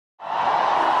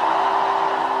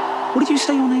What did you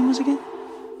say your name was again?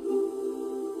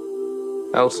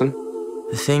 Elton.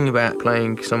 The thing about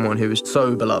playing someone who is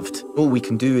so beloved, all we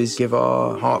can do is give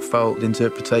our heartfelt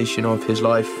interpretation of his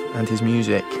life and his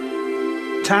music.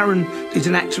 Taron is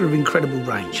an actor of incredible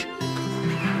range.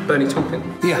 Bernie Taupin.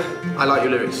 Yeah. I like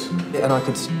your lyrics. And I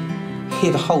could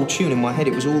hear the whole tune in my head.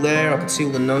 It was all there. I could see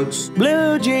all the notes.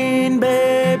 Blue jean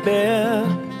baby,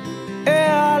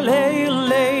 LA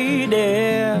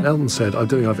lady. Elton said, I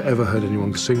don't think I've ever heard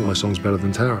anyone sing my songs better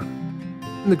than Taron.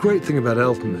 And the great thing about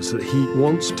Elton is that he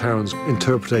wants Taron's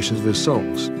interpretations of his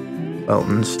songs.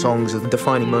 Elton's songs are the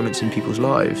defining moments in people's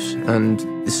lives, and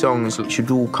the songs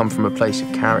should all come from a place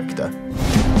of character.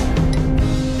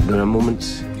 There are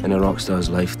moments in a rock star's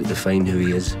life that define who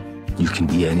he is. You can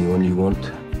be anyone you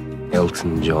want.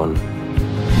 Elton John.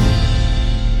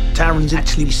 Taron's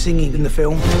actually singing in the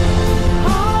film.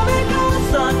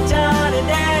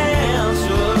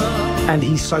 And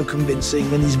he's so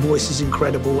convincing, and his voice is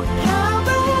incredible.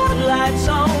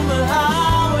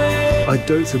 I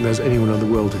don't think there's anyone in the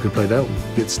world who could play Elton.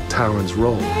 It's Taron's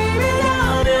role.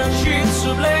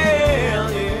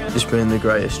 It's been the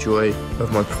greatest joy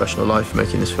of my professional life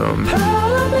making this film.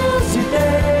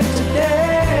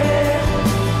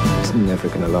 It's never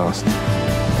gonna last.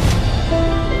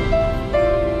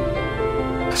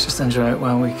 Let's just enjoy it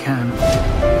while we can.